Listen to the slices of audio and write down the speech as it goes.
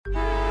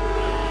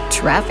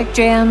Traffic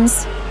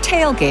jams,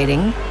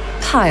 tailgating,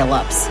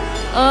 pile-ups.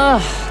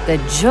 Ugh, the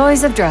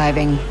joys of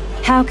driving.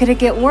 How could it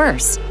get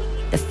worse?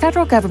 The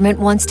federal government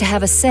wants to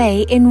have a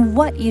say in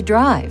what you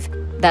drive.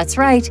 That's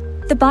right.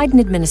 The Biden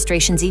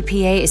administration's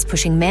EPA is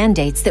pushing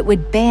mandates that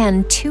would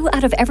ban 2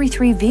 out of every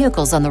 3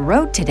 vehicles on the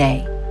road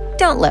today.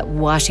 Don't let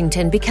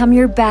Washington become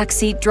your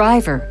backseat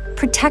driver.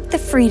 Protect the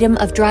freedom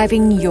of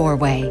driving your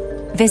way.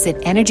 Visit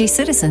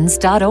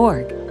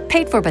EnergyCitizens.org.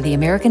 Paid for by the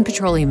American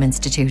Petroleum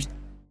Institute.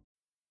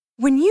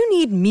 When you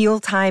need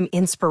mealtime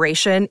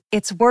inspiration,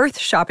 it's worth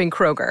shopping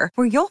Kroger,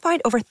 where you'll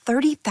find over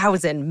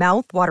 30,000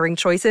 mouth-watering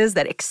choices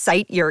that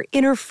excite your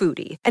inner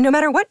foodie. And no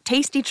matter what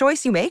tasty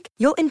choice you make,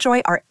 you'll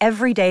enjoy our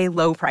everyday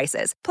low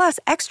prices, plus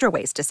extra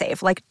ways to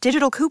save, like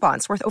digital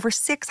coupons worth over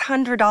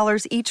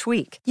 $600 each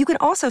week. You can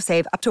also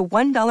save up to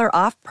 $1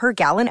 off per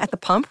gallon at the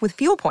pump with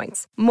fuel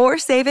points. More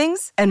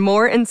savings and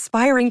more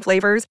inspiring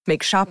flavors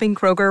make shopping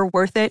Kroger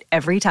worth it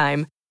every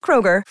time.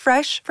 Kroger,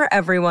 fresh for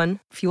everyone.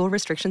 Fuel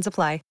restrictions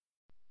apply.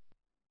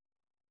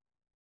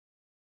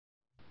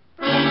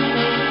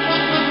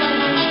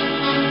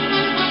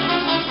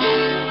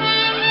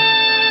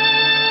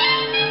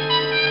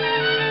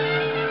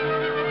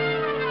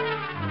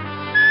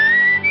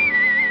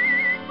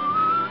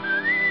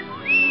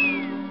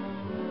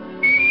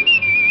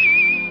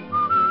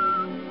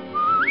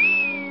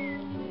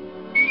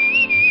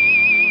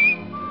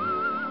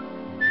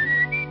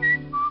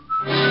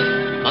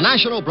 The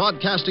National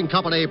Broadcasting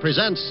Company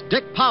presents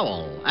Dick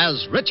Powell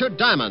as Richard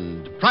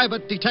Diamond,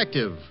 private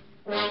detective.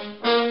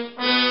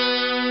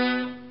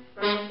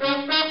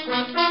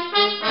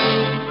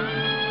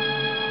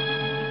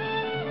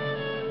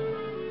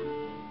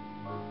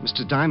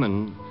 Mr.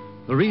 Diamond,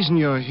 the reason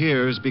you're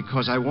here is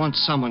because I want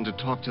someone to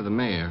talk to the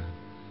mayor.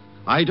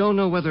 I don't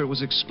know whether it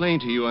was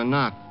explained to you or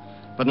not,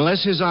 but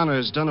unless His Honor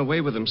has done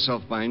away with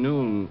himself by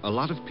noon, a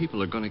lot of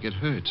people are going to get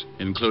hurt.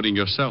 Including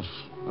yourself.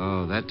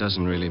 Oh, that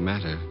doesn't really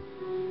matter.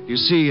 You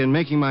see, in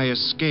making my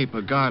escape,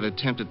 a guard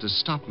attempted to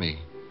stop me.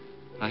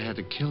 I had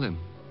to kill him.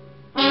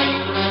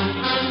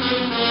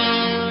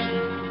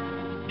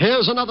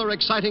 Here's another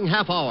exciting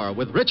half hour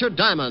with Richard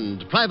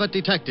Diamond, private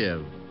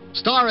detective,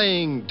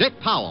 starring Dick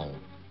Powell.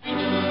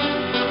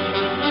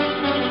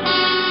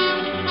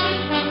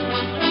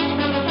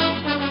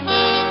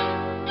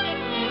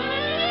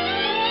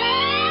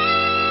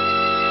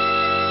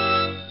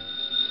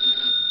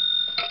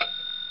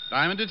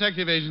 Diamond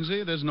Detective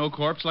Agency. There's no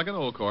corpse like an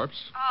old corpse.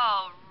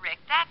 Oh, Rick,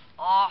 that's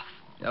awful.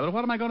 Yeah, but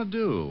what am I going to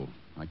do?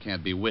 I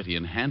can't be witty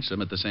and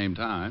handsome at the same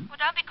time. Well,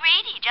 don't be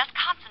greedy. Just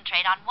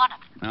concentrate on one of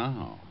them.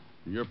 Oh,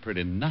 you're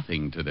pretty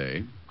nothing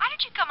today. Why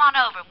don't you come on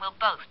over and we'll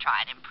both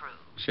try and improve?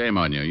 Shame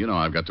on you. You know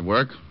I've got to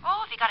work.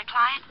 Oh, have you got a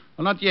client?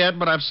 Well, not yet,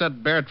 but I've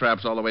set bear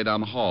traps all the way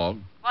down the hall.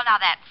 Well, now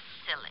that's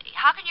silly.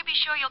 How can you be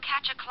sure you'll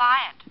catch a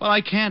client? Well,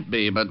 I can't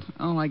be, but,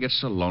 I get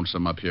so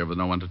lonesome up here with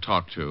no one to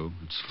talk to.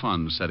 It's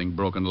fun setting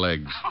broken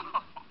legs.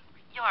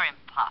 You're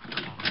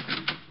impossible.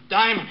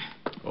 Diamond.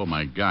 Oh,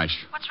 my gosh.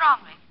 What's wrong,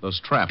 Rick? Those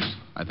traps.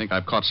 I think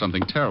I've caught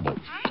something terrible.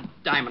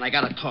 Diamond, I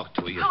gotta talk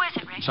to you. Who is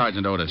it, Rick?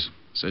 Sergeant Otis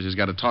says he's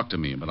got to talk to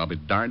me, but I'll be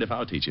darned if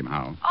I'll teach him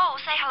how. Oh,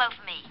 say hello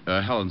for me.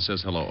 Helen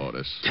says hello,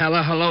 Otis. Tell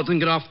her hello, then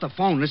get off the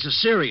phone. This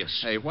is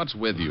serious. Hey, what's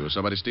with you?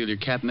 Somebody steal your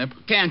catnip?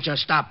 Can't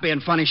just stop being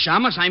funny,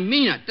 Shamus. I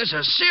mean it. This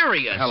is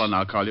serious. Helen,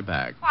 I'll call you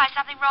back. Why,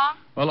 something wrong?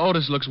 Well,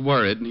 Otis looks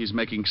worried, and he's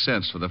making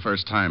sense for the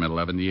first time in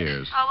 11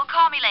 years. Oh, well,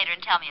 call me later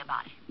and tell me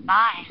about it.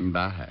 Bye.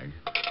 Bye.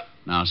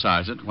 Now,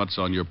 Sergeant, what's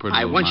on your pretty I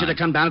little want you mind?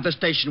 to come down to the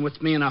station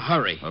with me in a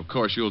hurry. Of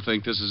course, you'll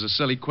think this is a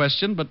silly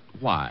question, but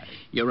why?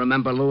 You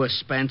remember Louis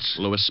Spence?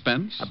 Louis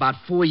Spence? About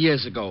 4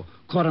 years ago.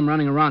 Caught him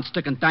running around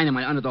sticking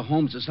dynamite under the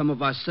homes of some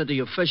of our city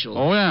officials.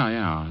 Oh,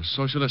 yeah.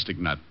 Socialistic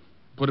nut.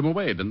 Put him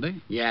away, didn't they?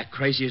 Yeah,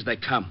 crazy as they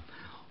come.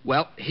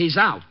 Well, he's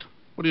out.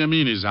 What do you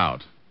mean he's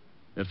out?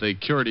 If they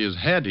cured his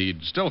head,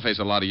 he'd still face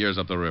a lot of years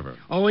up the river.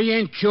 Oh, he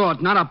ain't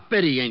cured. Not a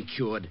bit he ain't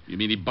cured. You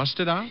mean he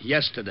busted out?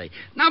 Yesterday.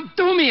 Now,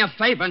 do me a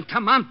favor and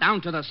come on down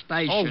to the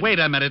station. Oh, wait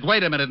a minute,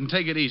 and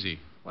take it easy.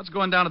 What's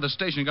going down to the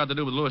station got to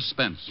do with Louis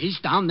Spence?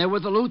 He's down there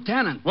with the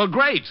lieutenant. Well,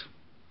 great.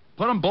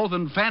 Put them both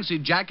in fancy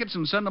jackets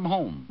and send them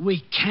home.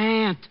 We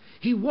can't.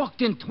 He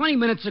walked in 20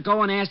 minutes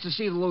ago and asked to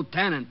see the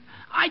lieutenant.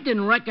 I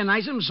didn't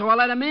recognize him, so I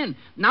let him in.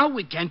 Now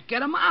we can't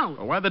get him out.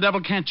 Well, why the devil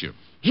can't you?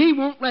 He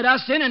won't let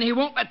us in, and he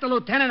won't let the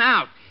lieutenant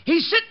out.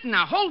 He's sitting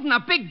there holding a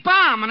big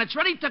bomb, and it's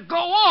ready to go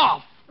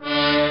off.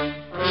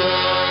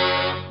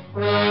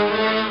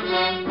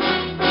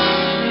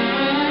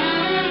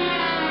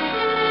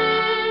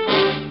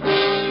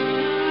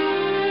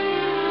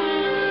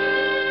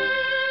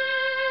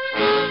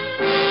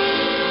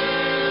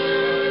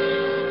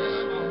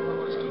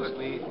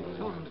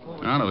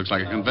 Well, it looks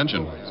like a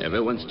convention.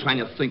 Everyone's trying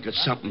to think of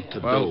something to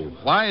Well, do.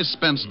 why is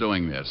Spence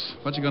doing this?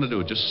 What's he going to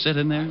do? Just sit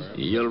in there?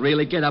 You'll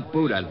really get a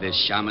boot out of this,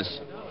 Shamus.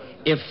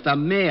 If the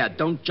mayor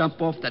don't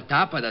jump off the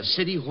top of the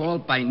city hall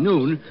by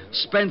noon,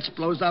 Spence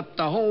blows up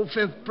the whole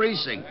 5th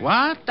precinct.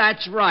 What?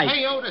 That's right.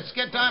 Hey, Otis,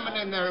 get Diamond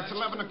in there. It's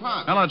 11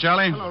 o'clock. Hello,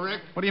 Charlie. Hello,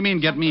 Rick. What do you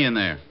mean, get me in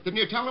there? Didn't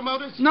you tell him,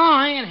 Otis? No,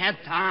 I ain't had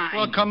time.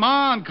 Well, come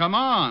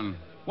on.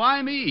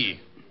 Why me?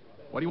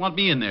 What do you want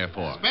me in there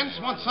for? Spence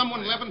wants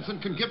someone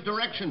Levinson can give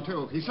direction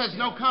to. He says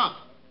no cop.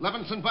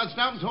 Levinson buzzed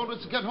out and told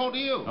us to get hold of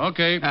you.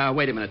 Okay.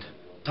 Wait a minute.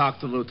 Talk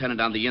to the lieutenant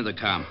on the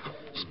intercom.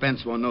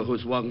 Spence won't know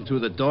who's walking through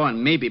the door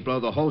and maybe blow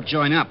the whole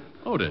joint up.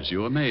 Otis,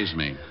 you amaze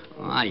me.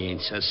 Oh, I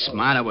ain't so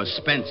smart. It was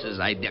Spence's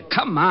idea.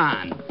 Come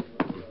on.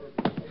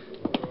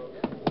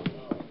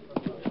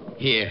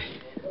 Here.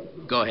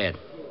 Go ahead.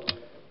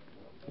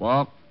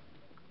 Walt?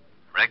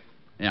 Rick?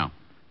 Yeah.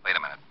 Wait a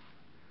minute.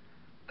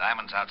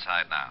 Diamond's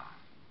outside now.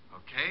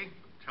 Okay?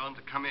 Tell him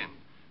to come in.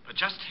 But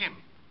just him.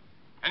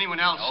 Anyone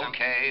else?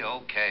 Okay.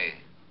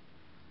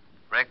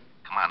 Rick,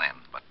 come on in,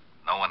 but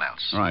no one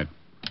else. Right.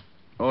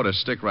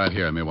 Otis, stick right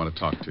here. I may want to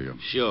talk to you.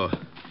 Sure.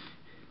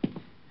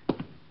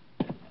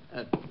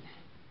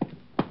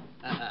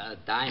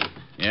 Diamond.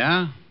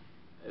 Yeah?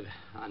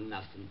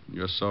 Nothing.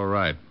 You're so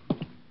right.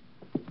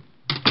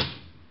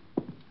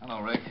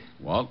 Hello, Rick.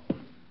 Walt?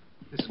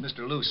 This is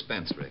Mr. Lou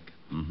Spence, Rick.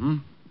 Mm-hmm.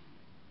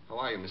 How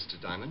are you,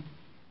 Mr. Diamond?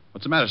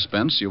 What's the matter,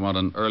 Spence? You want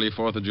an early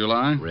 4th of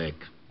July? Rick.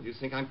 You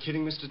think I'm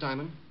kidding, Mr.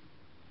 Diamond?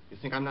 You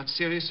think I'm not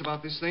serious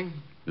about this thing?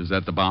 Is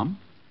that the bomb?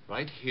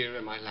 Right here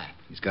in my lap.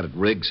 He's got it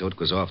rigged so it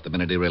goes off the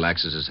minute he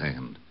relaxes his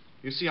hand.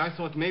 You see, I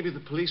thought maybe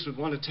the police would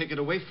want to take it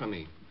away from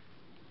me.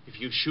 If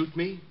you shoot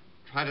me,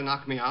 try to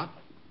knock me out,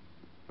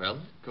 well,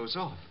 it goes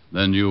off.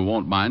 Then you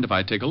won't mind if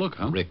I take a look,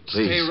 huh? Rick,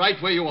 please. Stay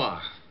right where you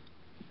are.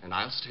 And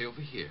I'll stay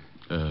over here.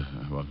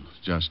 Well,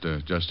 just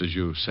as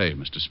you say,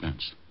 Mr.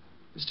 Spence.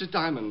 Mr.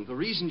 Diamond, the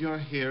reason you're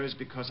here is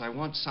because I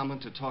want someone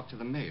to talk to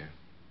the mayor.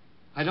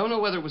 I don't know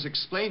whether it was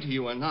explained to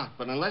you or not,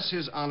 but unless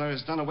His Honor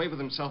has done away with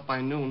himself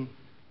by noon,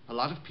 a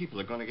lot of people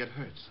are going to get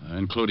hurt.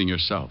 Including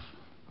yourself.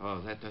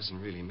 Oh, that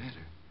doesn't really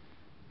matter.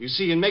 You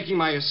see, in making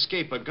my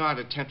escape, a guard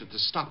attempted to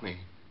stop me.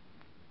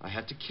 I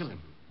had to kill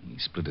him. He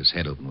split his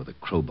head open with a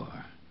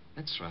crowbar.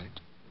 That's right.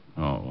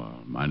 Oh,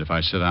 mind if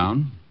I sit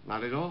down?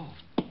 Not at all.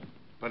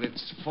 But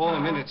it's 4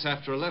 minutes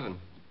after 11.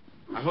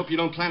 I hope you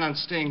don't plan on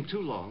staying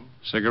too long.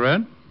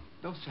 Cigarette?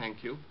 No,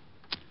 thank you.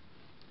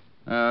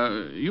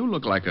 You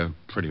look like a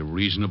pretty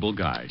reasonable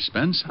guy,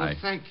 Spence. Well,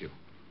 thank you.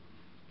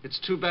 It's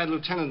too bad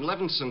Lieutenant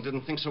Levinson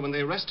didn't think so when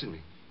they arrested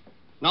me.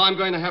 Now I'm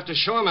going to have to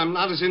show him I'm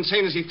not as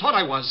insane as he thought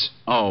I was.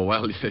 Oh,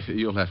 well,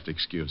 you'll have to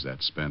excuse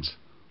that, Spence.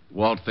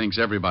 Walt thinks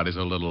everybody's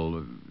a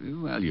little,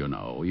 well, you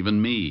know,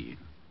 even me.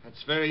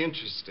 That's very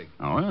interesting.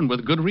 Oh, and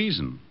with good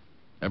reason.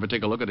 Ever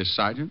take a look at his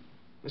sergeant?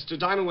 Mr.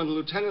 Diamond, when the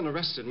lieutenant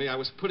arrested me, I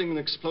was putting an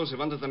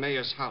explosive under the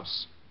mayor's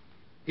house.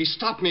 He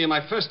stopped me in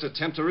my first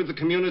attempt to rid the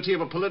community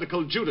of a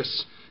political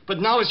Judas. But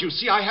now, as you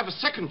see, I have a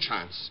second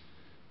chance.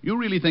 You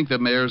really think the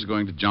mayor's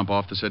going to jump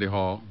off the city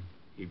hall?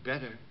 He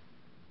better.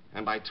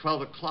 And by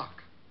 12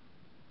 o'clock.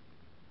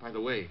 By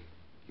the way,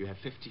 you have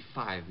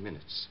 55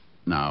 minutes.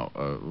 Now,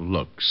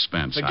 look,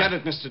 Spence, Forget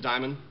it, Mr.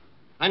 Diamond.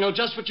 I know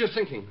just what you're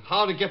thinking.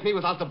 How to get me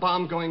without the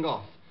bomb going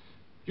off.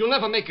 You'll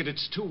never make it.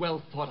 It's too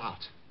well thought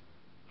out.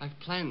 I've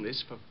planned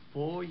this for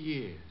 4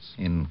 years.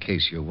 In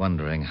case you're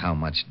wondering how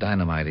much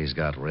dynamite he's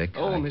got, Rick.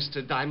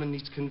 Mr. Diamond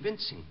needs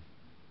convincing.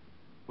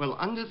 Well,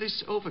 under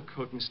this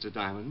overcoat, Mr.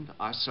 Diamond,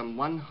 are some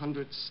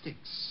 100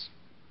 sticks.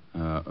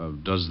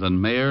 Does the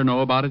mayor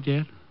know about it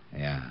yet?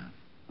 Yeah.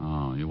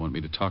 Oh, you want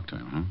me to talk to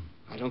him,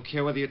 huh? I don't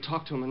care whether you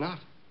talk to him or not.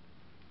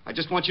 I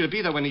just want you to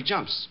be there when he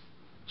jumps.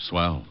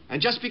 Swell.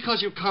 And just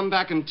because you come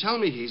back and tell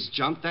me he's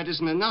jumped, that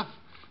isn't enough.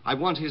 I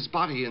want his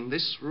body in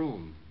this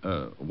room.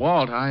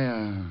 Walt,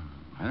 I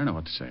don't know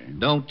what to say.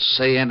 Don't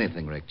say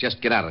anything, Rick.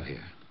 Just get out of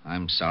here.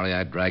 I'm sorry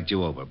I dragged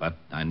you over, but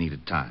I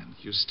needed time.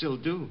 You still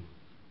do.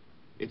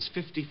 It's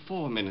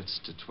 54 minutes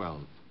to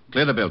 12.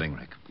 Clear the building,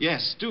 Rick.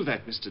 Yes, do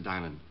that, Mr.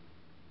 Diamond.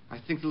 I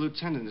think the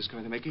lieutenant is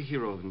going to make a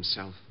hero of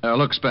himself.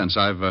 Look, Spence,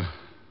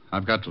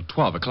 I've got till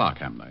 12 o'clock,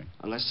 haven't I?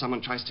 Unless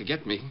someone tries to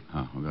get me.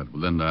 Oh, well, good.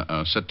 Well,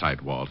 then sit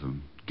tight, Walt,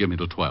 and give me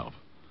till 12.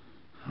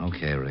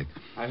 Okay, Rick.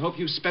 I hope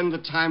you spend the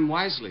time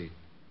wisely.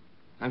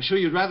 I'm sure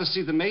you'd rather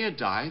see the mayor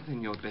die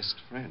than your best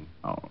friend.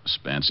 Oh,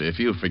 Spence, if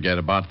you forget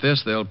about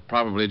this, they'll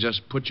probably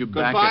just put you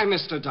back... Goodbye,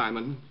 Mr.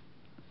 Diamond.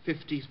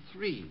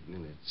 53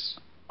 minutes.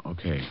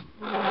 Okay.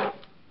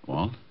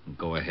 Walt?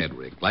 Go ahead,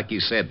 Rick. Like you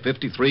said,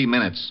 53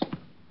 minutes.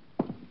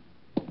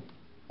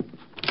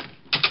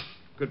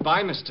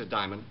 Goodbye, Mr.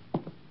 Diamond.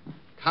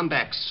 Come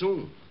back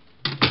soon.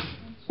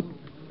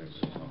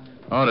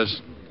 Otis.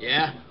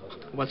 Yeah?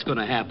 What's going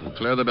to happen?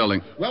 Clear the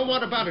building. Well,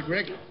 what about it,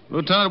 Rick?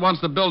 Lieutenant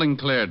wants the building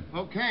cleared.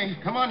 Okay,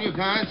 come on, you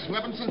guys.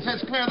 Levinson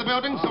says clear the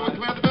building, so we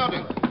clear the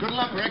building. Good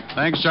luck, Rick.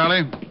 Thanks,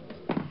 Charlie.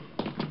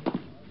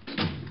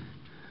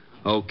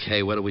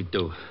 Okay, what do we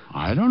do?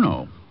 I don't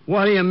know.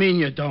 What do you mean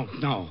you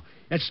don't know?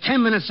 It's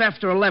 10 minutes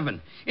after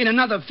 11. In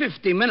another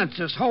 50 minutes,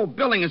 this whole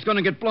building is going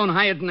to get blown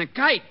higher than a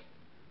kite.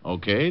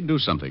 Okay, do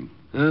something.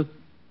 Huh?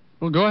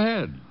 Well, go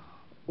ahead.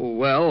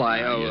 Well,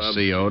 You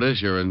see,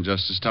 Otis, you're in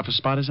just as tough a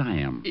spot as I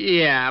am.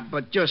 Yeah,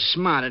 but you're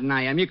smarter than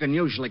I am. You can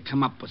usually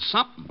come up with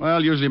something.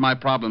 Well, usually my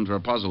problems are a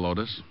puzzle,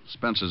 Otis.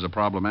 Spencer's a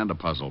problem and a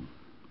puzzle.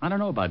 I don't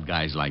know about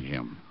guys like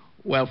him.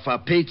 Well, for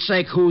Pete's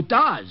sake, who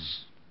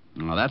does?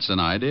 Well, that's an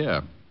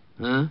idea.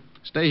 Huh?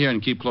 Stay here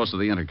and keep close to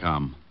the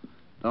intercom.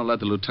 Don't let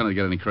the lieutenant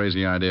get any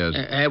crazy ideas.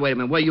 Hey, wait a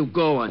minute. Where you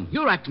going?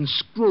 You're acting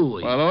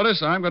screwy. Well,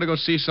 Otis, I'm going to go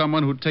see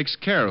someone who takes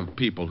care of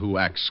people who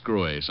act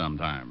screwy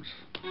sometimes.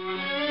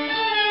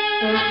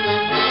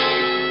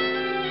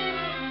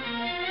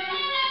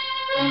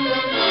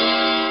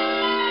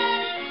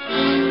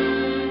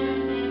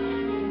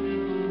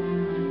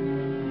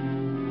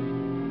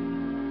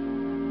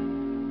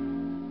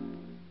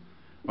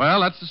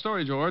 Well, that's the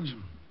story, George.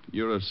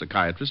 You're a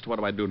psychiatrist. What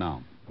do I do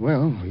now?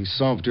 Well, we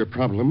solved your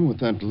problem with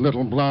that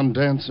little blonde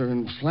dancer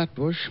in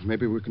Flatbush.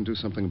 Maybe we can do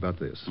something about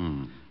this.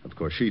 Of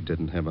course, she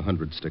didn't have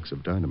 100 sticks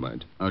of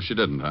dynamite. Oh, she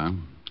didn't, huh?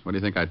 What do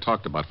you think I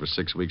talked about for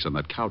 6 weeks on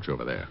that couch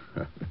over there?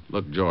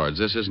 Look, George,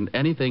 this isn't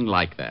anything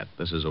like that.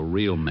 This is a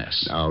real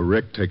mess. Now,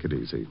 Rick, take it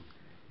easy.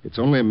 It's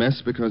only a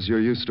mess because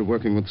you're used to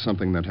working with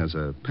something that has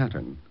a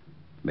pattern.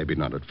 Maybe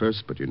not at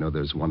first, but you know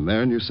there's one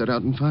there and you set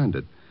out and find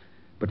it.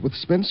 But with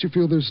Spence, you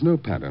feel there's no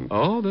pattern.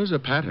 Oh, there's a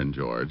pattern,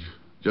 George.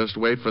 Just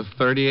wait for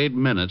 38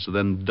 minutes,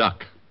 then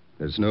duck.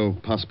 There's no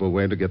possible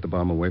way to get the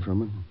bomb away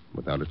from him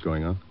without it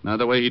going off? Not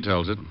the way he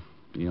tells it.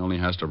 He only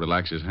has to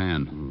relax his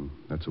hand.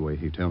 That's the way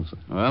he tells it.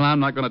 Well, I'm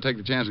not going to take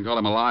the chance and call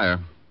him a liar.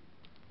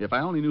 If I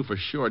only knew for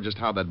sure just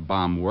how that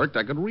bomb worked,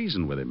 I could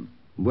reason with him.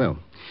 Well,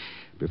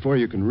 before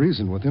you can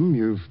reason with him,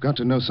 you've got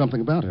to know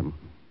something about him.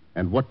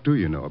 And what do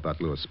you know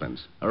about Louis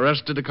Spence?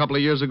 Arrested a couple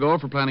of years ago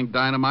for planting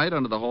dynamite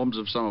under the homes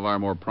of some of our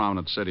more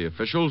prominent city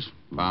officials.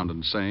 Found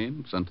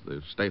insane, sent to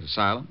the state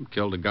asylum,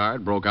 killed a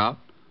guard, broke out,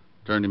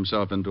 turned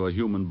himself into a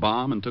human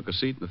bomb, and took a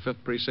seat in the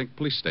 5th Precinct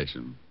police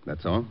station.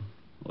 That's all?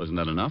 Well, isn't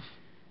that enough?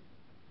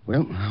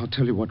 Well, I'll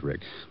tell you what, Rick.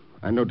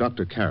 I know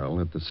Dr.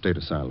 Carroll at the state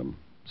asylum.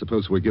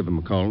 Suppose we give him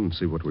a call and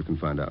see what we can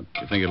find out.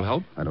 You think it'll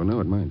help? I don't know.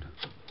 It might.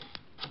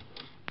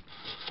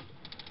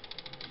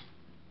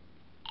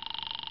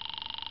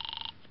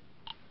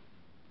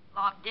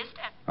 Long distance.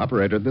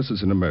 Operator, this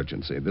is an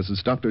emergency. This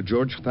is Dr.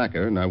 George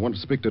Thacker, and I want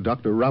to speak to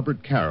Dr.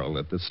 Robert Carroll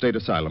at the state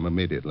asylum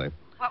immediately.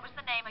 What was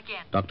the name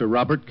again? Dr.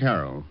 Robert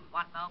Carroll.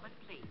 One moment,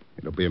 please.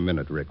 It'll be a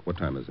minute, Rick. What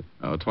time is it?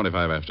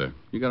 25 after.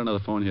 You got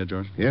another phone here,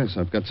 George? Yes,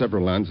 I've got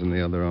several lines in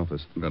the other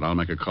office. Good, I'll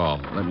make a call.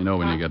 Let me know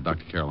when you get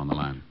Dr. Carroll on the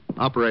line.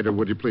 Operator,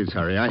 would you please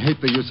hurry? I hate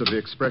the use of the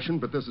expression,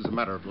 but this is a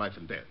matter of life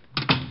and death.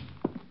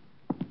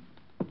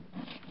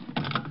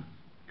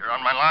 You're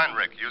on my line,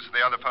 Rick. Use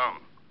the other phone.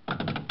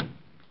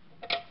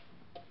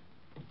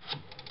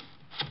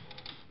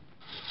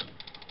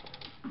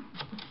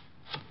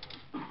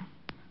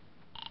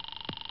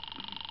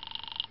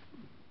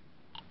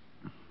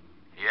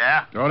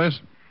 Yeah?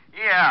 Otis?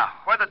 Yeah.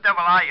 Where the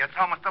devil are you? It's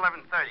almost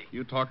 11:30.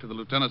 You talked to the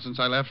lieutenant since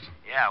I left?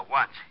 Yeah,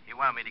 once. He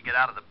wanted me to get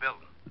out of the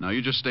building. Now,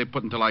 you just stay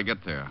put until I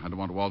get there. I don't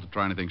want Walt to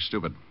try anything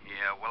stupid.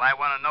 Yeah, well, I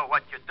want to know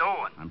what you're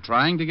doing. I'm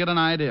trying to get an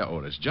idea,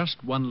 Otis.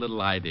 Just one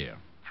little idea.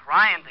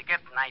 Trying to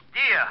get an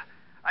idea?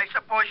 I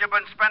suppose you've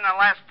been spending the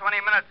last 20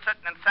 minutes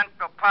sitting in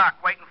Central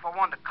Park waiting for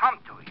one to come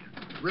to you.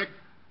 Rick,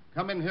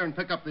 come in here and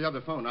pick up the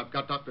other phone. I've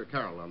got Dr.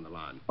 Carroll on the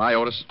line. Bye,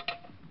 Otis.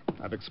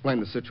 I've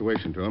explained the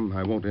situation to him.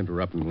 I won't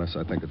interrupt unless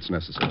I think it's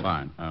necessary.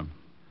 Fine.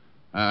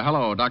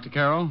 Hello, Dr.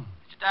 Carroll?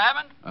 Mr.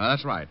 Diamond?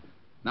 That's right.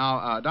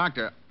 Now,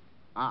 Doctor,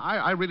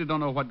 I really don't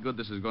know what good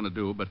this is going to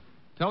do, but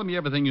tell me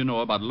everything you know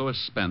about Louis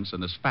Spence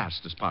and as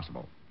fast as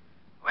possible.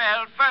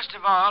 Well, first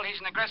of all, he's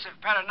an aggressive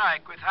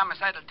paranoic with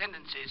homicidal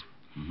tendencies.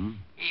 Mm-hmm.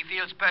 He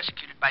feels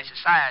persecuted by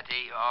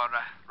society, or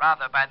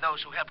rather by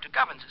those who help to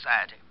govern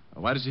society.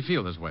 Why does he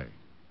feel this way?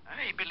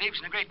 He believes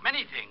in a great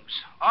many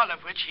things, all of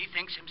which he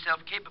thinks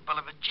himself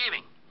capable of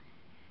achieving.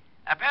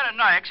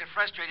 Paranoics are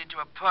frustrated to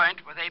a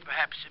point where they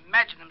perhaps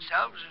imagine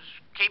themselves as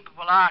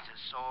capable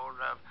artists or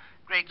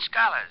great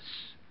scholars,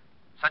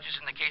 such as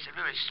in the case of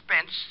Louis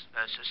Spence,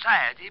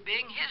 society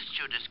being his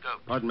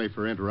Judas-goat. Pardon me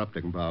for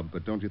interrupting, Bob,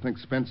 but don't you think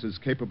Spence is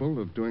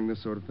capable of doing this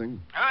sort of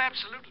thing? Oh,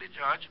 absolutely,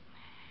 George.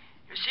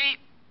 You see,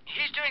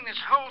 he's doing this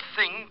whole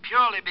thing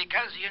purely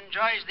because he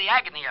enjoys the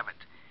agony of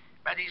it,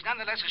 but he's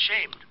nonetheless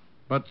ashamed.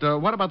 But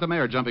what about the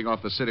mayor jumping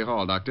off the city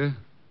hall, Doctor?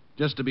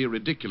 Just to be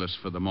ridiculous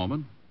for the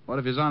moment. What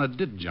if His Honor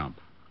did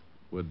jump?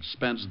 Would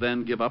Spence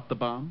then give up the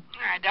bomb?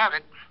 I doubt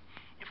it.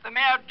 If the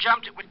mayor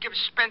jumped, it would give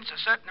Spence a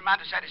certain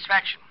amount of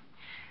satisfaction.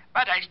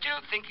 But I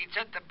still think he'd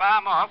set the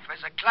bomb off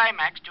as a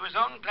climax to his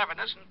own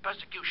cleverness and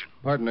persecution.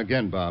 Pardon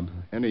again, Bob.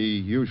 Any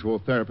usual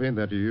therapy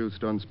that you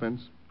used on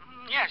Spence?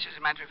 Yes, as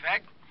a matter of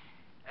fact.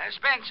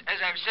 Spence,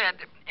 as I've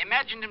said,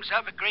 imagined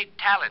himself a great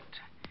talent.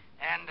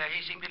 And he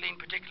seemed to lean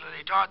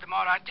particularly toward the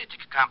more artistic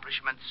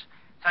accomplishments,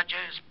 such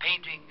as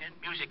painting and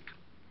music.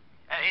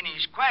 In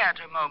his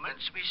quieter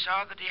moments, we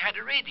saw that he had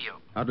a radio.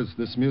 How does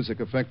this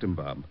music affect him,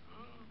 Bob?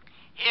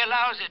 He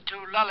allows it to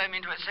lull him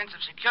into a sense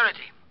of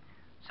security.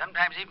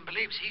 Sometimes even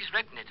believes he's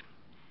written it.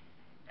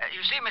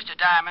 You see, Mr.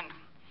 Diamond,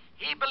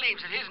 he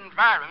believes that his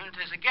environment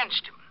is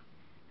against him,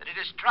 that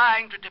it is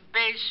trying to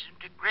debase,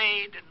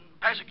 degrade, and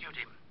persecute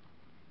him.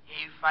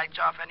 He fights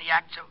off any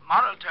acts of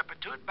moral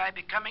turpitude by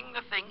becoming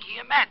the thing he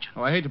imagined.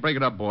 Oh, I hate to break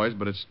it up, boys,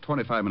 but it's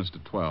 25 minutes to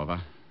 12.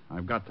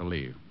 I've got to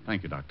leave.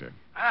 Thank you, Doctor.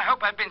 I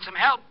hope I've been some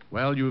help.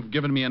 Well, you've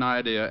given me an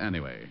idea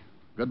anyway.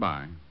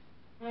 Goodbye.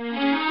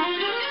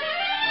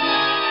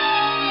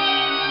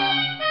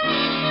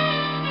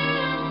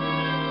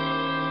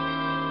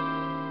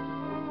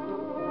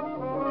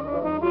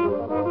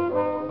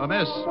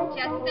 Miss.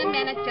 Just a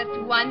minute,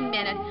 just 1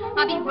 minute.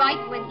 I'll be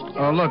right with you.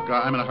 Oh, look,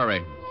 I'm in a hurry.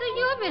 So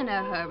you're in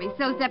a hurry.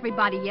 So's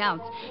everybody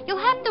else. You'll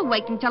have to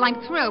wait until I'm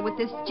through with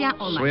this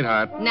gentleman.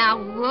 Sweetheart. Now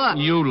look.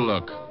 You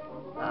look.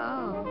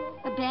 Oh,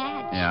 a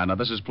badge. Yeah, now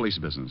this is police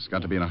business.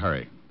 Got to be in a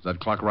hurry. Is that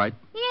clock right?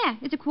 Yeah,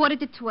 it's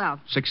 11:45.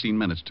 16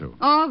 minutes to.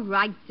 All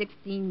right,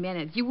 16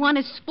 minutes. You want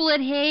to split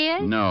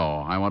hairs?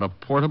 No, I want a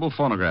portable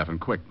phonograph and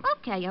quick.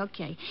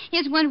 Okay.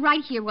 Here's one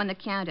right here on the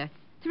counter.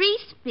 3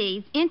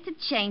 speeds,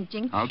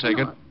 interchanging. I'll take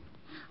it.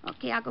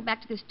 Okay, I'll go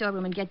back to the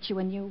storeroom and get you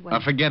a new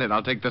one. Forget it.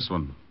 I'll take this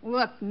one.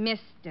 Look,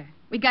 mister,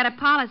 we got a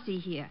policy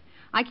here.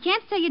 I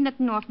can't tell you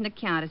nothing off from the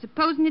counter.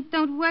 Supposing it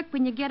don't work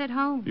when you get it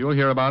home. You'll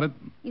hear about it.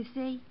 You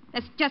see?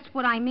 That's just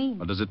what I mean.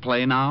 Well, does it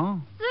play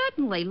now?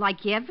 Certainly,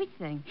 like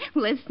everything.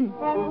 Listen.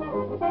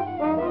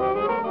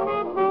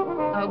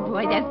 Oh,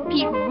 boy, that's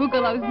Pete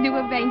Rugelow's new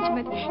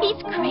arrangement.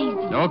 He's crazy.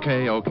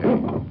 Okay.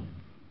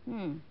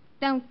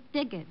 Don't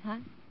dig it, huh?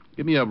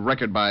 Give me a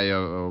record by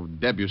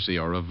Debussy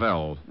or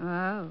Ravel.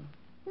 Oh,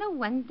 no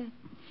wonder.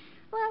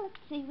 Well, let's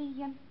see.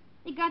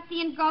 We got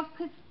the Engulfed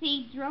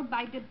Cathedral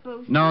by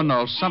Debussy.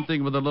 No,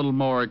 something with a little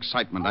more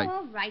excitement.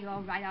 All right.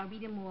 I'll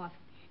read them off.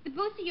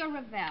 Debussy or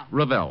Ravel?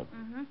 Ravel.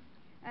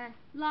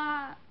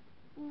 La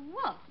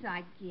Waltz,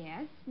 I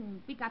guess.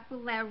 And we got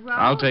Bolero.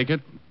 I'll take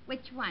it.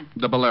 Which one?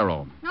 The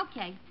Bolero.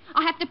 Okay.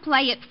 I'll have to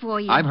play it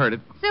for you. I've heard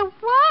it. So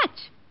what?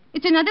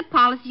 It's another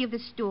policy of the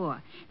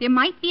store. There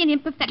might be an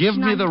imperfection. Give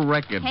me the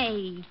record.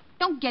 Hey,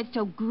 don't get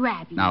so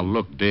grabby. Now,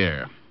 look,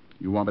 dear.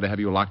 You want me to have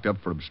you locked up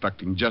for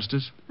obstructing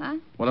justice? Huh?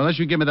 Well, unless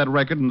you give me that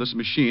record and this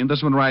machine,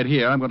 this one right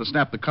here, I'm going to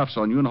snap the cuffs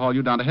on you and haul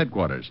you down to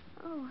headquarters.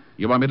 Oh.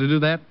 You want me to do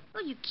that?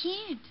 Well, you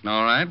can't.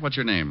 All right. What's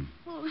your name?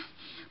 Well,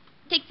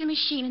 take the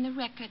machine and the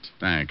record.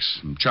 Thanks.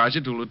 And charge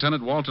it to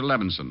Lieutenant Walter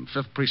Levinson,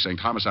 5th Precinct,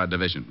 Homicide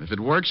Division. If it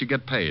works, you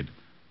get paid.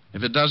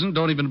 If it doesn't,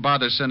 don't even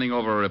bother sending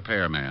over a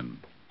repairman.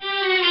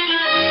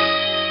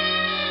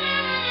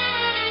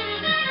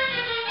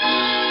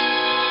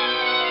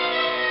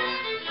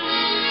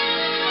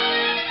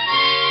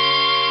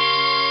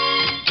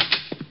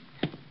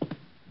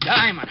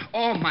 Diamond,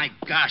 oh, my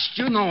gosh.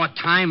 Do you know what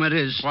time it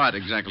is? What,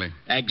 exactly?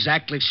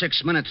 Exactly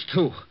 6 minutes,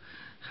 too.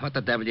 What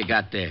the devil you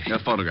got there? A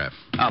photograph.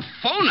 A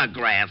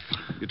phonograph?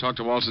 You talked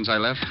to Walt since I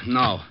left?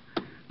 No.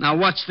 Now,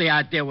 what's the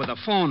idea with a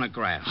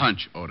phonograph?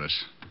 Hunch,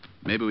 Otis.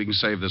 Maybe we can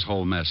save this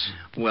whole mess.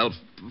 Well,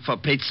 for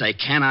Pete's sake,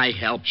 can I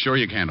help? Sure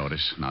you can,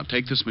 Otis. Now,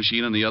 take this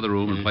machine in the other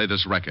room and play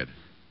this record.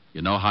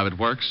 You know how it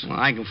works? Well,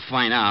 I can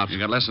find out. You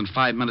got less than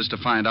 5 minutes to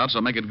find out, so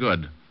make it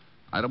good.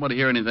 I don't want to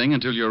hear anything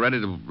until you're ready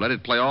to let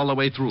it play all the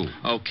way through.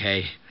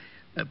 Okay.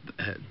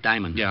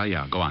 Diamond.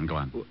 Yeah. Go on.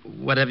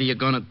 Whatever you're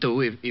going to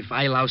do, if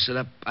I louse it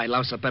up, I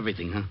louse up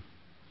everything, huh?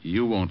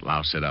 You won't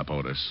louse it up,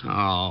 Otis.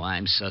 Oh,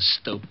 I'm so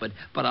stupid.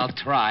 But I'll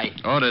try.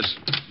 Otis.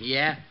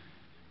 Yeah?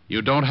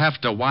 You don't have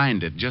to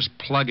wind it. Just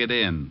plug it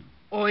in.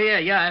 Oh,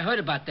 yeah. I heard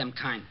about them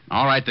kind.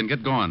 All right, then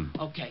get going.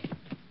 Okay.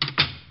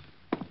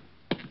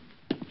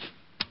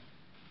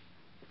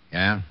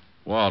 Yeah?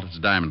 Walt, it's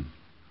Diamond.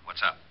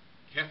 What's up?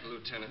 Careful,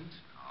 Lieutenant.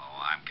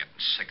 Oh, I'm getting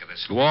sick of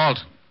this. Walt.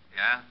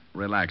 Yeah?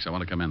 Relax. I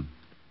want to come in.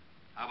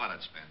 How about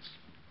it, Spence?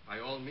 By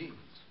all means.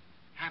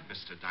 Have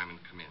Mr. Diamond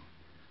come in.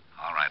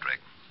 All right, Rick.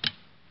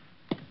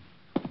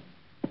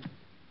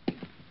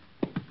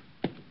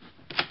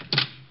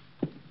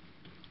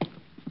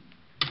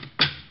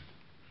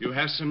 You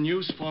have some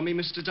news for me,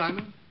 Mr.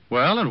 Diamond?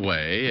 Well, in a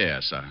way,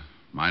 yes.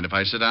 Mind if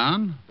I sit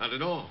down? Not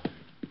at all.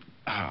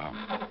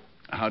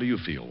 How do you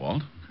feel,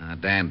 Walt?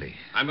 Dandy.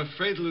 I'm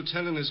afraid the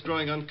lieutenant is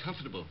growing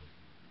uncomfortable.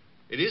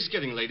 It is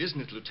getting late, isn't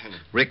it,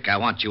 Lieutenant? Rick, I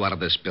want you out of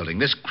this building.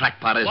 This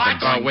crackpot has What? been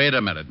going... Oh, wait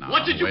a minute now.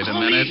 What did you wait call a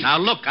minute. me? Now,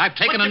 look, I've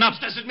taken what enough...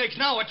 What does it make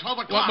now at 12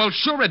 o'clock? Well,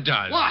 sure it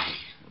does. Why?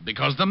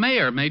 Because the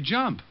mayor may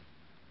jump.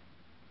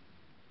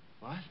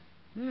 What?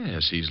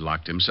 Yes, he's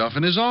locked himself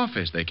in his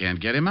office. They can't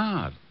get him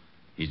out.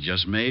 He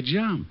just may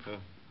jump.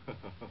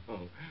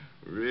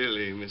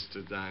 Really,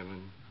 Mr.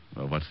 Diamond?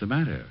 Well, what's the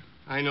matter?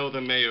 I know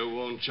the mayor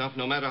won't jump,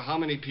 no matter how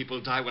many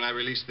people die when I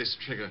release this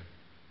trigger.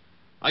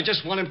 I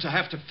just want him to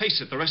have to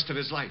face it the rest of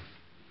his life.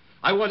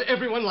 I want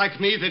everyone like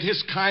me that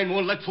his kind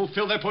won't let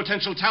fulfill their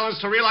potential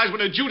talents to realize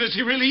what a Judas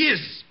he really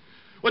is.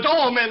 What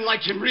all men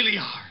like him really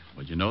are.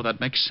 Well, you know, that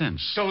makes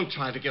sense. Don't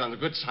try to get on the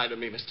good side of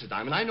me, Mr.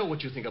 Diamond. I know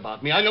what you think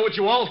about me. I know what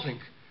you all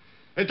think.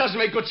 It doesn't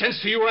make good sense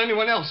to you or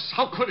anyone else.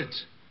 How could it?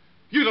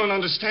 You don't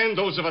understand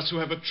those of us who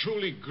have a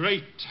truly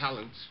great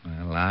talent.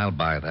 Well, I'll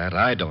buy that.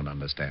 I don't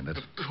understand it.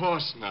 Of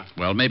course not.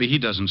 Well, maybe he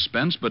doesn't,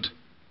 Spence, but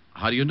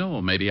how do you know?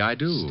 Maybe I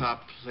do.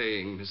 Stop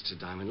playing, Mr.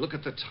 Diamond. Look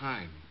at the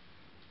time.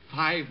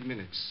 5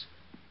 minutes.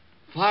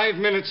 5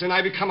 minutes and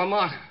I become a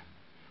martyr.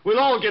 We'll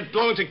all get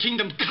blown to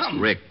kingdom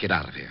come. Rick, get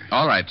out of here.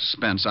 All right,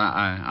 Spence,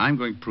 I'm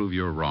going to prove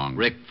you're wrong.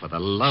 Rick, for the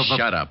love of...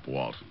 Shut up,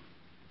 Walt.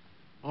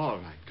 All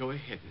right, go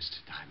ahead,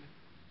 Mr. Diamond.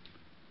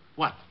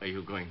 What are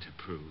you going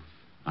to prove?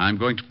 I'm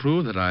going to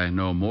prove that I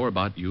know more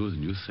about you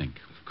than you think.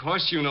 Of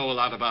course you know a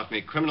lot about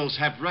me. Criminals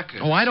have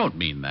records. Oh, I don't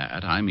mean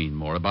that. I mean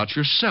more about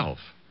yourself.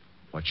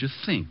 What you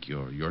think,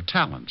 your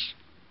talents.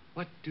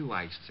 What do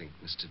I think,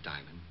 Mr.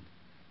 Diamond?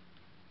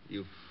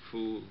 You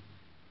fool.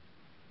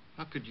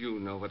 How could you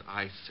know what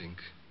I think?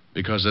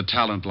 Because a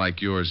talent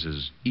like yours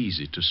is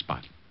easy to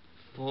spot.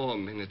 4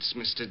 minutes,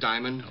 Mr.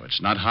 Diamond. No,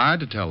 it's not hard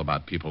to tell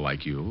about people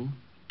like you.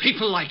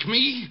 People like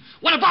me?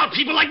 What about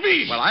people like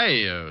me?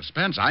 Well,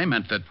 Spence, I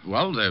meant that,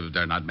 well,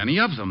 there are not many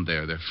of them.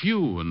 They're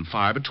few and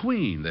far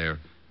between. They're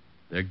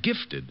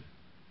gifted.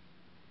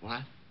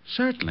 What?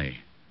 Certainly.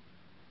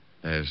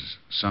 There's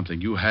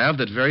something you have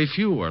that very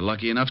few are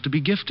lucky enough to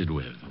be gifted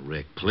with.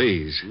 Rick,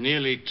 please.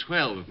 Nearly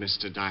 12,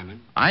 Mr.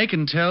 Diamond. I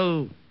can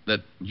tell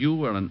that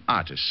you are an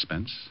artist,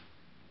 Spence.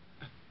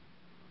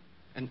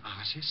 An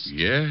artist?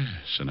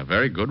 Yes, and a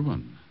very good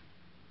one.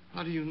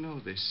 How do you know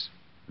this?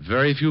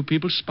 Very few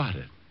people spot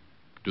it.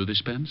 Do they,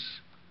 Spence?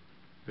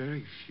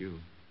 Very few.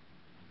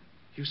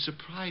 You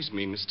surprise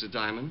me, Mr.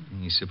 Diamond.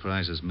 He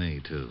surprises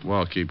me, too.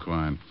 Walt, keep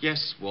quiet.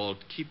 Yes, Walt,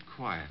 keep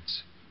quiet.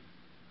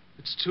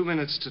 It's 2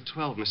 minutes to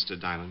 12, Mr.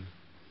 Diamond.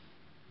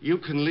 You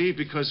can leave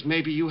because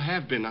maybe you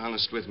have been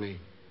honest with me.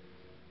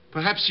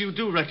 Perhaps you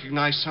do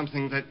recognize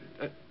something that...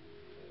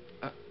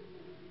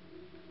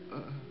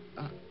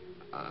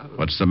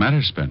 What's the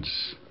matter,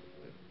 Spence?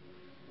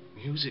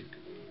 Music.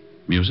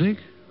 Music?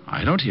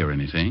 I don't hear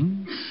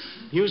anything.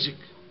 Music.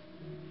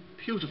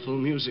 Beautiful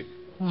music.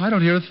 Well, I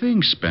don't hear a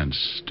thing,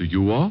 Spence. Do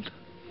you, Walt?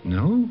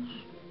 No?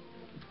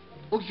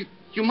 Oh,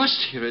 you must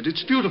hear it.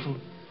 It's beautiful.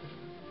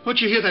 Don't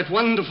you hear that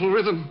wonderful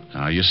rhythm?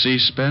 Now, you see,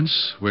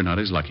 Spence, we're not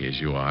as lucky as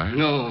you are.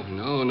 No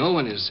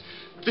one is.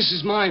 This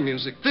is my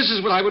music. This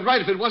is what I would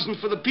write if it wasn't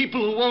for the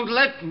people who won't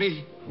let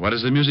me. What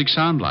does the music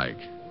sound like?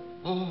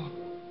 Oh,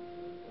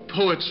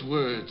 poet's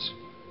words.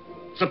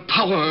 The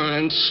power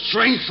and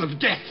strength of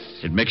death.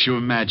 It makes you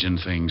imagine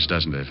things,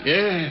 doesn't it?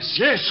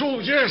 Yes, oh,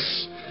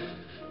 yes.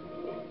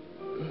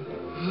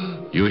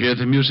 You hear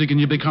the music and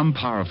you become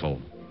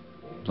powerful.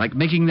 Like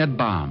making that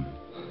bomb.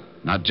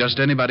 Not just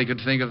anybody could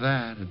think of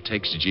that. It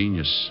takes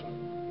genius.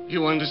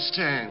 You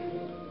understand.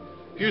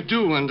 You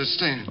do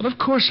understand. Well, of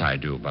course I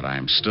do, but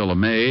I'm still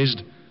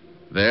amazed.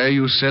 There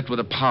you sit with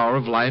the power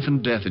of life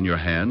and death in your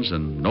hands,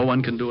 and no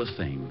one can do a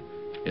thing.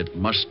 It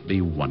must be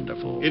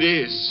wonderful. It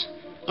is.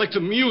 Like the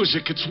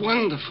music, it's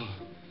wonderful.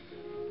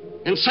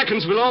 In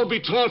seconds, we'll all be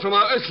torn from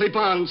our earthly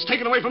bonds,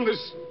 taken away from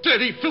this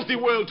dirty, filthy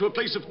world to a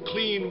place of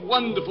clean,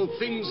 wonderful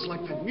things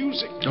like that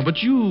music. No,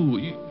 but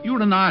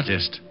you're an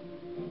artist.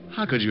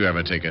 How could you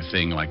ever take a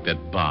thing like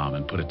that bomb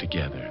and put it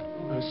together?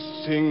 A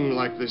thing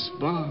like this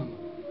bomb?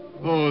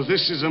 Oh,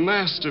 this is a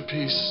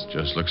masterpiece.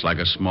 Just looks like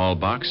a small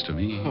box to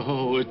me.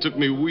 Oh, it took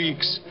me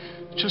weeks.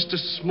 Just a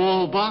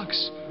small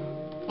box.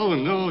 Oh,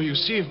 no, you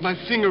see, if my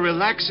finger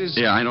relaxes...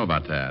 Yeah, I know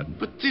about that.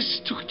 But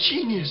this took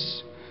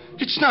genius.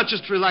 It's not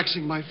just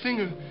relaxing my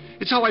finger.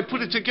 It's how I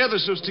put it together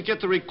so as to get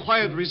the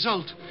required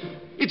result.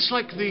 It's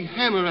like the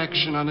hammer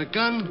action on a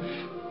gun,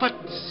 but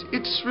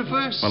it's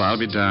reversed. Well, I'll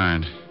be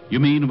darned. You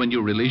mean when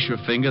you release your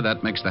finger,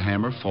 that makes the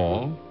hammer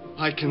fall?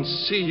 I can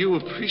see you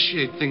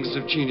appreciate things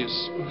of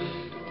genius.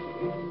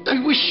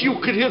 I wish you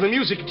could hear the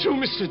music, too,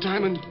 Mr.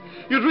 Diamond.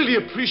 You'd really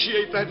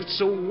appreciate that. It's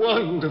so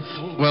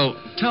wonderful. Well,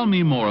 tell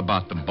me more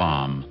about the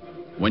bomb.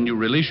 When you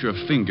release your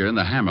finger and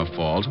the hammer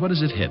falls, what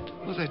does it hit?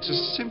 Well, that's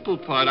a simple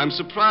part. I'm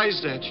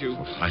surprised at you.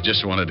 I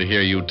just wanted to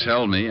hear you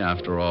tell me.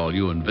 After all,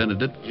 you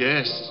invented it.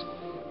 Yes.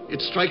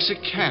 It strikes a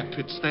cap.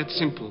 It's that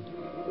simple.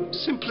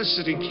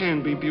 Simplicity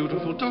can be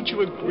beautiful. Don't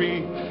you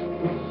agree?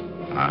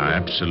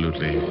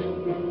 Absolutely.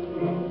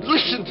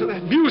 Listen to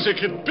that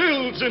music. It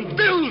builds and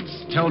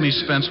builds. Tell me,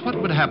 Spence, what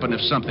would happen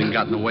if something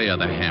got in the way of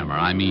the hammer?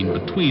 I mean,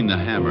 between the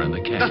hammer and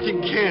the cap.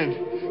 Nothing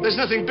can. There's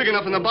nothing big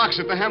enough in the box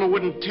that the hammer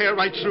wouldn't tear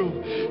right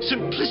through.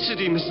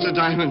 Simplicity, Mr.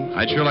 Diamond.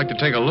 I'd sure like to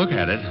take a look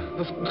at it.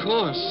 Of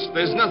course.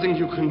 There's nothing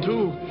you can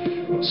do.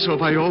 So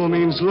by all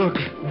means, look.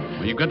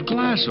 Well, you've got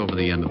glass over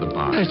the end of the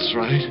box. That's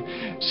right.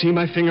 See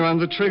my finger on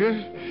the trigger?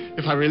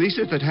 If I release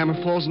it, that hammer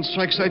falls and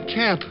strikes that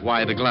cap.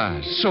 Why the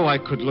glass? So I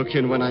could look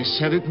in when I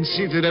set it and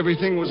see that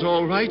everything was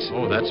all right.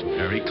 Oh, that's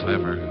very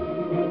clever.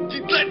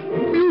 That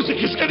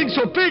music is getting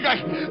so big, I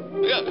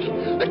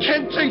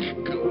can't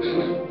think.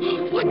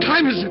 What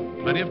time is it?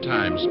 Plenty of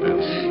time,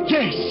 Spence.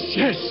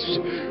 Yes.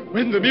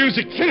 When the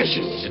music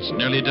finishes. It's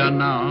nearly done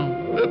now.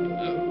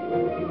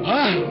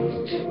 What?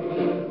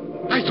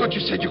 I thought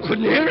you said you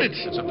couldn't hear it.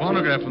 It's a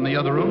phonograph from the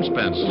other room,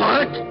 Spence.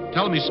 What?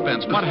 Tell me,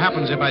 Spence, what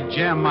happens if I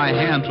jam my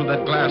hand through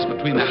that glass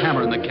between the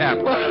hammer and the cap?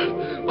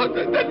 What?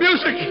 That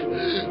music!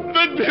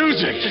 That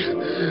music!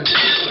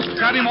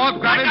 Grab him,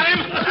 Walt, grab him. I got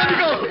him! Let me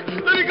go!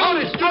 Let me go!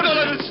 You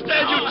don't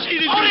understand. You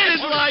cheated.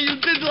 You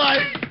did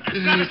lie.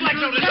 Let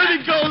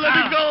me go.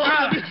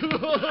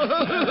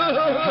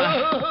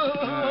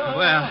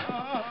 Well,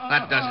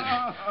 that does it.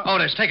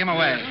 Otis, take him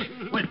away.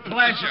 With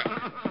pleasure.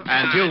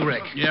 And you,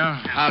 Rick. Yeah?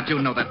 How'd you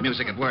know that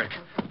music would work?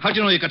 How'd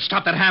you know you could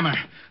stop that hammer?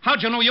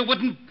 How'd you know you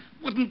wouldn't...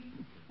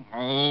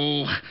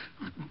 Oh.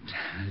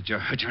 Did you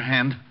hurt your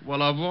hand?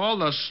 Well, of all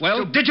the...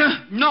 Well, did you?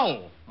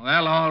 No.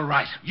 Well, all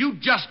right. You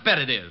just bet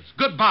it is.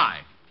 Goodbye.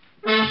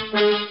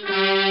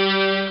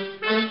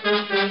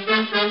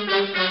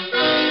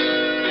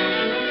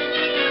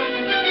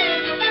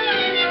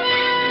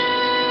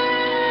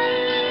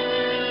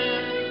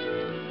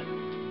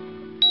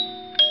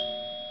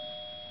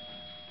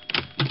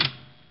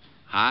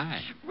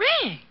 Hi.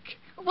 Rick,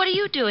 what are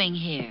you doing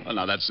here? Well,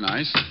 now that's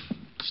nice.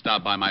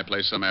 Stop by my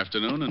place some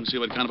afternoon and see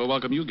what kind of a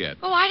welcome you get.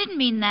 Oh, I didn't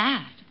mean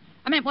that.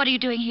 I meant, what are you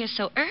doing here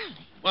so early?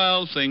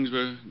 Well, things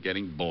were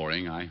getting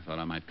boring. I thought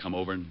I might come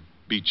over and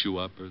beat you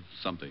up or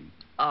something.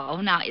 Oh,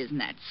 now isn't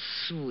that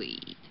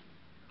sweet?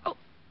 Oh,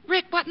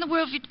 Rick, what in the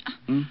world have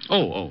you...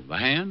 Oh, the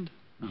hand?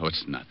 Oh,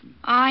 it's nothing.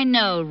 I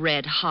know,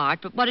 Red Heart,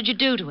 but what did you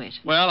do to it?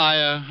 Well,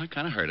 I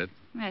kind of hurt it.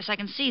 Yes, I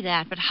can see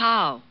that, but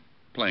how?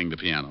 Playing the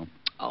piano.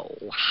 Oh,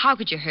 how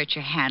could you hurt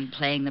your hand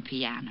playing the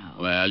piano?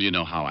 Well, you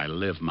know how I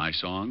live my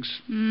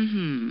songs.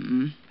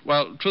 Mm-hmm.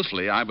 Well,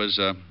 truthfully, I was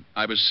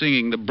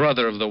singing The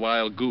Brother of the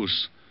Wild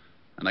Goose,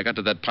 and I got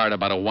to that part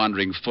about a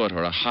wandering foot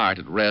or a heart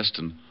at rest,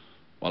 and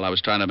while I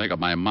was trying to make up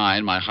my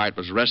mind, my heart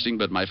was resting,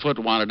 but my foot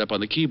wandered up on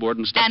the keyboard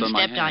and stepped on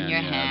my hand. on your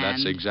Yeah, hand.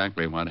 that's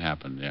exactly what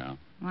happened, yeah.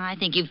 Well, I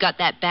think you've got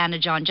that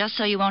bandage on just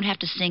so you won't have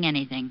to sing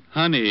anything.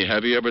 Honey,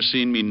 have you ever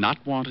seen me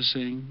not want to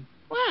sing?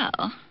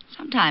 Well,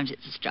 sometimes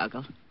it's a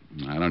struggle.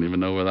 I don't even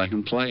know whether I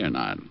can play or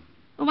not.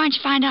 Well, why don't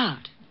you find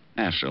out?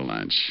 After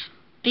lunch.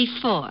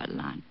 Before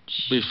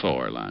lunch.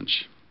 Before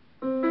lunch.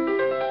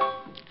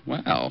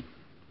 Well,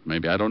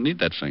 maybe I don't need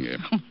that finger.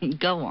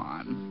 Go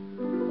on.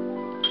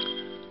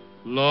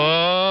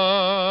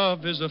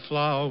 Love is a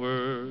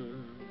flower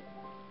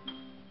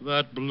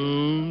that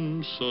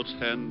blooms so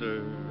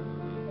tender,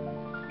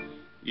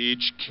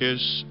 each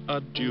kiss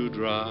a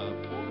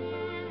dewdrop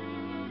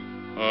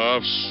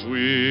of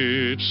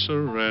sweet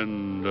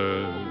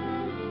surrender.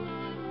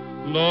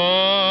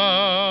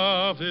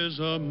 Love is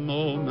a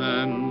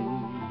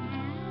moment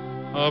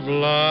of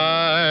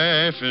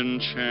life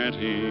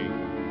enchanting.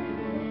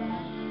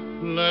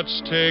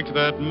 Let's take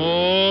that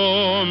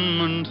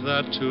moment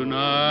that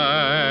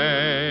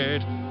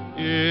tonight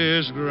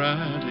is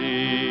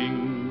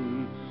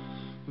granting.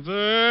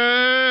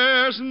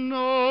 There's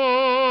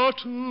no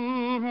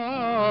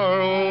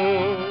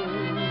tomorrow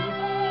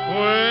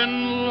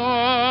when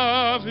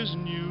love is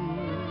new.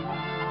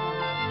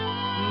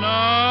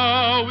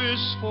 Now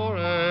is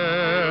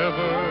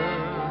forever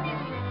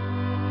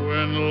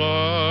when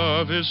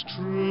love is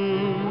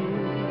true.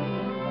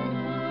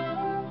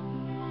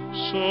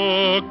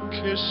 So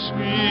kiss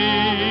me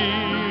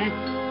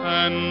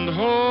and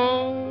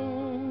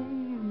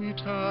hold me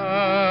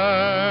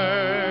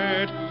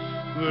tight.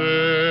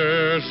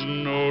 There's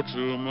no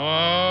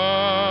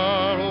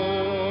tomorrow.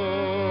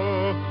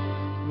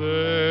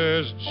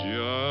 There's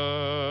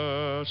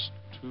just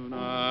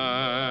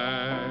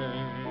tonight.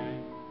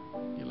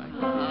 You like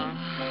that?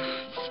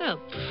 So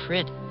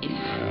pretty.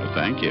 Well,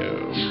 thank you.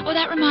 Oh,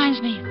 that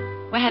reminds me.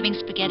 We're having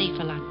spaghetti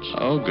for lunch.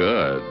 Oh,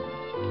 good.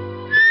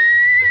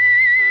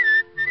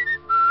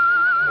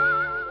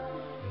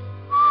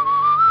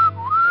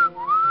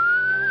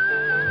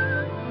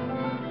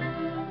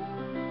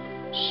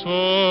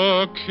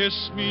 So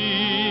kiss me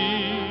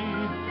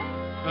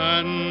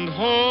and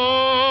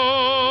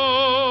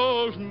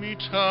hold me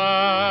tight.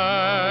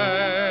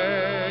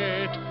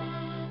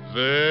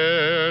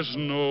 There's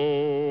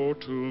no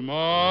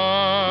tomorrow.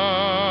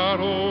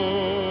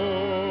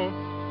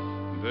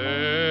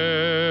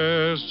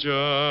 There's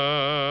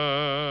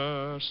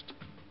just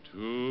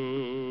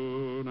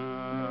tonight.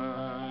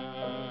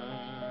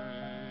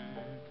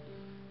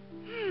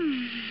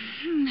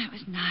 That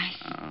was nice.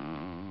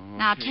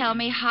 Now tell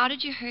me, how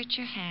did you hurt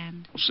your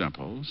hand?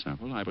 Simple.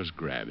 I was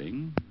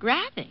grabbing.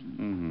 Grabbing?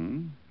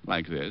 Mm-hmm.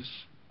 Like this.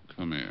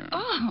 Come here.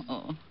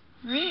 Oh,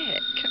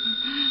 Rick.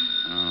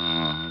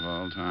 Oh, of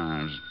all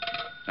times.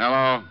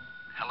 Hello?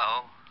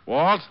 Hello?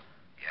 Walt?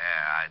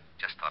 Yeah, I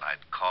just thought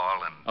I'd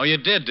call and... Oh, you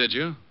did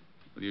you?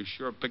 Well, you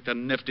sure picked a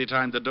nifty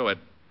time to do it.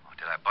 Oh,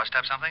 did I bust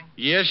up something?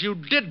 Yes, you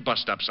did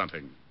bust up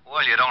something.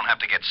 Well, you don't have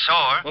to get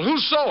sore. Well,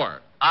 who's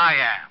sore? I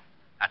am.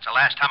 That's the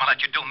last time I'll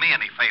let you do me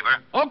any favor.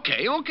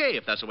 Okay.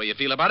 If that's the way you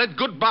feel about it,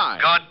 goodbye.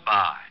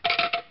 Goodbye.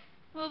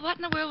 Well, what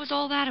in the world was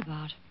all that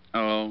about?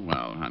 Oh,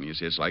 well, honey, you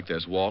see, it's like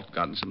this. Walt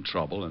got in some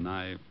trouble, and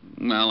I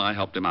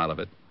helped him out of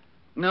it.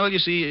 No, you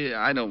see,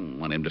 I don't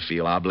want him to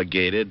feel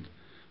obligated.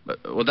 But,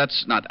 well,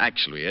 that's not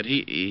actually it.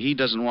 He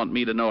doesn't want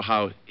me to know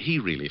how he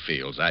really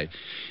feels.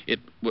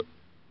 What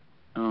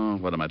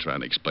am I trying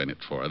to explain it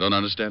for? I don't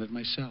understand it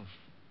myself.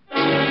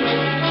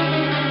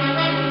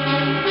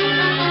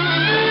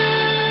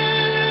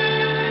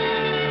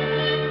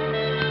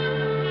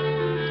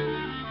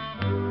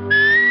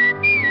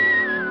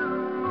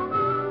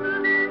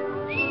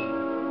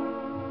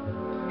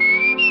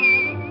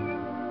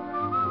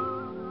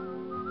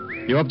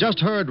 You have just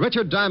heard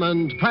Richard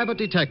Diamond, Private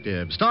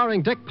Detective,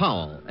 starring Dick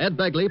Powell. Ed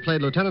Begley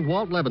played Lieutenant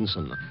Walt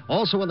Levinson.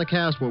 Also in the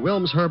cast were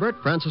Wilms Herbert,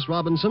 Francis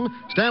Robinson,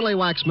 Stanley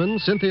Waxman,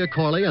 Cynthia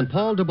Corley, and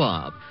Paul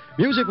DeBob.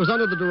 Music was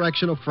under the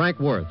direction of Frank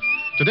Worth.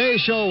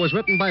 Today's show was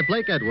written by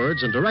Blake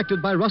Edwards and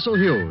directed by Russell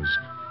Hughes.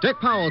 Dick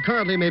Powell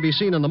currently may be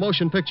seen in the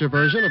motion picture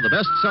version of the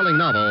best-selling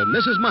novel,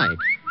 Mrs. Mike.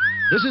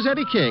 This is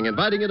Eddie King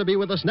inviting you to be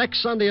with us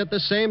next Sunday at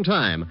this same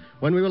time,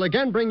 when we will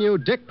again bring you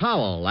Dick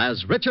Powell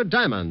as Richard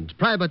Diamond,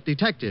 Private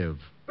Detective.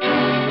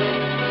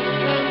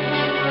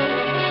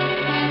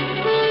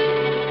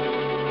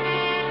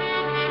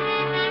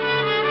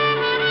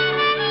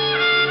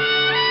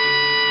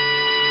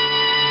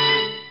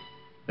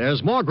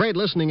 There's more great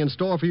listening in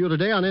store for you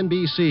today on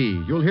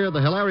NBC. You'll hear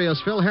the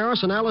hilarious Phil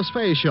Harris and Alice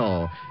Faye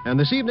show. And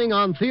this evening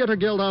on Theater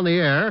Guild on the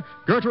Air,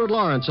 Gertrude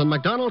Lawrence and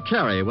MacDonald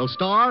Carey will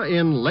star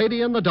in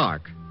Lady in the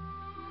Dark.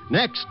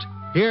 Next,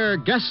 hear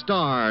guest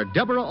star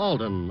Deborah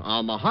Alden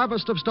on The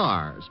Harvest of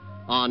Stars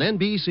on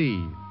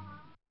NBC.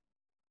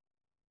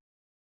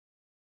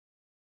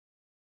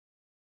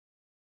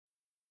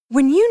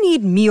 When you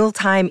need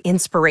mealtime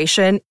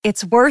inspiration,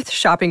 it's worth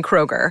shopping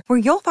Kroger, where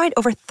you'll find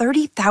over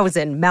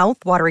 30,000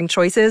 mouth-watering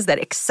choices that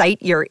excite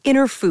your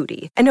inner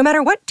foodie. And no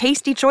matter what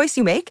tasty choice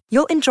you make,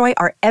 you'll enjoy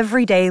our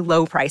everyday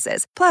low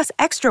prices, plus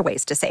extra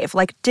ways to save,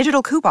 like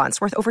digital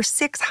coupons worth over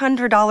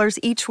 $600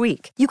 each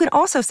week. You can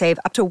also save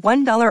up to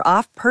 $1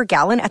 off per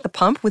gallon at the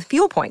pump with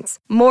fuel points.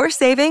 More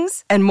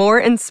savings and more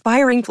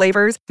inspiring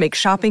flavors make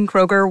shopping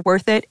Kroger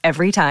worth it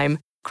every time.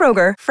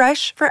 Kroger,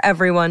 fresh for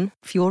everyone.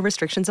 Fuel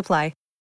restrictions apply.